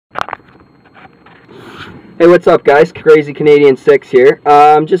Hey, what's up, guys? Crazy Canadian 6 here.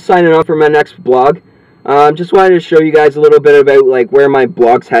 I'm just signing off for my next blog. Just wanted to show you guys a little bit about like where my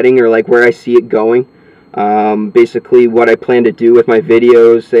blog's heading, or like where I see it going. Basically what I plan to do with my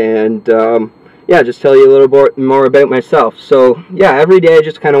videos, and yeah, just tell you a little bit more about myself. So yeah, every day I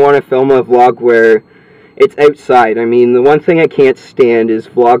just kind of want to film a vlog where it's outside. I mean, the one thing I can't stand is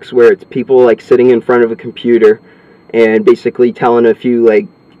vlogs where it's people like sitting in front of a computer and basically telling a few like,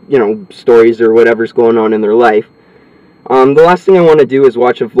 you know, stories or whatever's going on in their life. The last thing I want to do is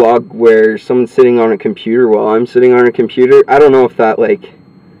watch a vlog where someone's sitting on a computer while I'm sitting on a computer. I don't know if that, like,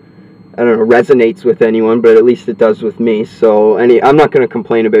 I don't know, resonates with anyone, but at least it does with me. So I'm not going to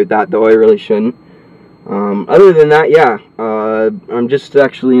complain about that, though. I really shouldn't. Other than that, yeah, I'm just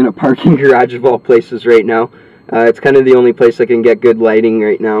actually in a parking garage of all places right now. It's kind of the only place I can get good lighting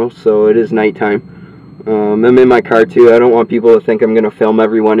right now, so it is nighttime. I'm in my car too. I don't want people to think I'm going to film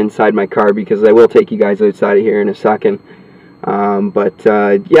everyone inside my car, because I will take you guys outside of here in a second.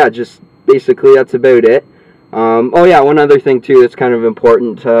 Yeah, just basically that's about it. Oh yeah, one other thing too that's kind of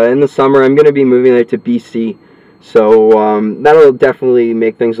important. In the summer I'm going to be moving out to BC. So that'll definitely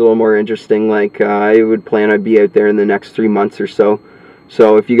make things a little more interesting. Like I would plan I'd be out there in the next 3 months or so.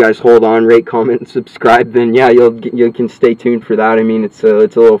 So if you guys hold on, rate, comment, and subscribe, then yeah, you can stay tuned for that. I mean, it's a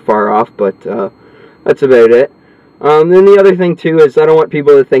little far off, but that's about it. Then the other thing too is I don't want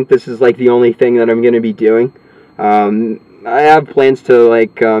people to think this is like the only thing that I'm going to be doing. I have plans to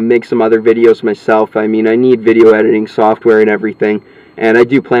like make some other videos myself. I mean, I need video editing software and everything, and I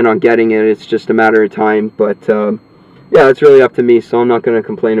do plan on getting it. It's just a matter of time. But yeah, it's really up to me, so I'm not going to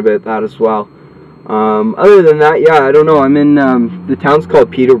complain about that as well. Other than that, yeah, I don't know. I'm in the town's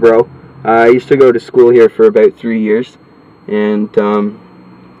called Peterborough. I used to go to school here for about 3 years, and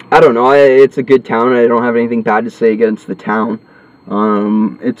I don't know, it's a good town. I don't have anything bad to say against the town.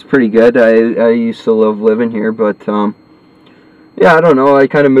 It's pretty good. I used to love living here, but yeah, I don't know, I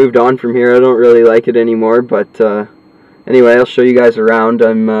kind of moved on from here. I don't really like it anymore, but anyway, I'll show you guys around.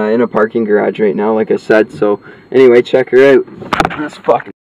 I'm in a parking garage right now, like I said, so anyway, check her out. This fucking